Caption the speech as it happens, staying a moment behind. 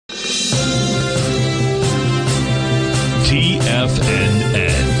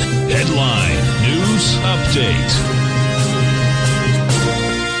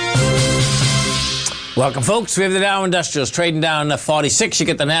Welcome, folks. We have the Dow Industrials trading down 46. You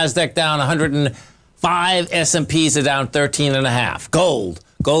get the NASDAQ down 105. S&Ps are down 13.5.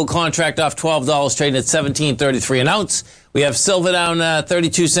 Gold contract off $12, trading at $17.33 an ounce. We have silver down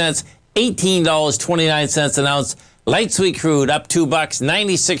 32 cents, $18.29 an ounce. Light sweet crude up $2,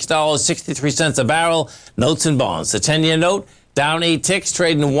 $96.63 a barrel. Notes and bonds. The 10-year note down 8 ticks,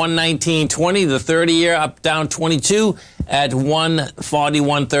 trading 119.20. The 30-year up down 22 at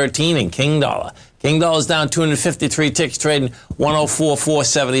 141.13. And King Dollar. King Dollar's down 253 ticks, trading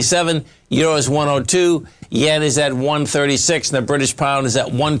 104.477. Euro is 102. Yen is at 136, and the British pound is at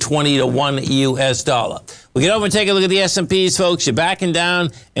 120 to 1 U.S. dollar. We get over and take a look at the S&Ps, folks. You're backing down,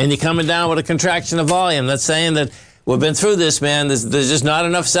 and you're coming down with a contraction of volume. That's saying that we've been through this, man. There's just not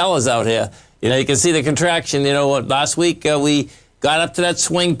enough sellers out here. You know, you can see the contraction. You know what? Last week we got up to that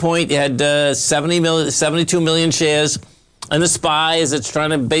swing point. You had 72 million shares, and the SPY as it's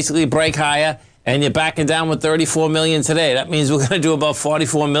trying to basically break higher. And you're backing down with 34 million today. That means we're going to do about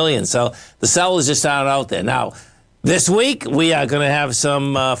 44 million. So the sellers just aren't out there. Now, this week, we are going to have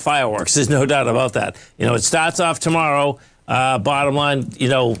some fireworks. There's no doubt about that. You know, it starts off tomorrow. Bottom line, you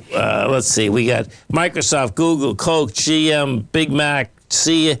know, let's see. We got Microsoft, Google, Coke, GM, Big Mac,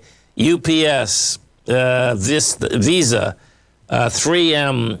 UPS, Visa,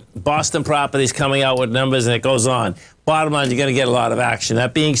 3M, Boston Properties coming out with numbers, and it goes on. Bottom line, you're going to get a lot of action.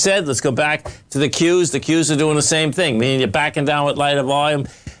 That being said, let's go back to the Qs. The Qs are doing the same thing, meaning you're backing down with lighter volume.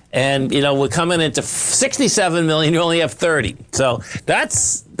 And, you know, we're coming into 67 million. You only have 30. So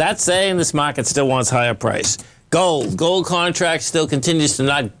that's saying this market still wants higher price. Gold contract still continues to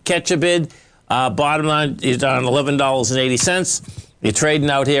not catch a bid. Bottom line is down $11.80. You're trading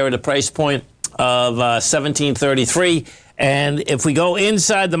out here at a price point of $17.33. And if we go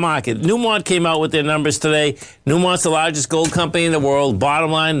inside the market, Newmont came out with their numbers today. Newmont's the largest gold company in the world.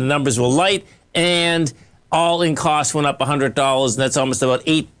 Bottom line, the numbers were light, and all-in costs went up $100, and that's almost about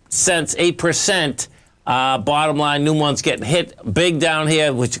 8 cents, 8%. Bottom line, Newmont's getting hit big down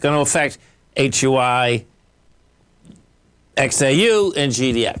here, which is going to affect HUI, XAU, and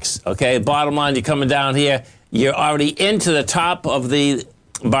GDX. Okay, bottom line, you're coming down here. You're already into the top of the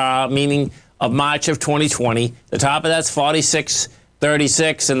bar, meaning of March of 2020. The top of that's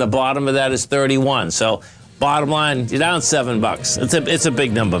 46.36, and the bottom of that is 31. So bottom line, you're down $7. It's a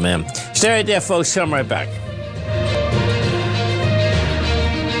big number, man. Stay right there, folks. Come right back.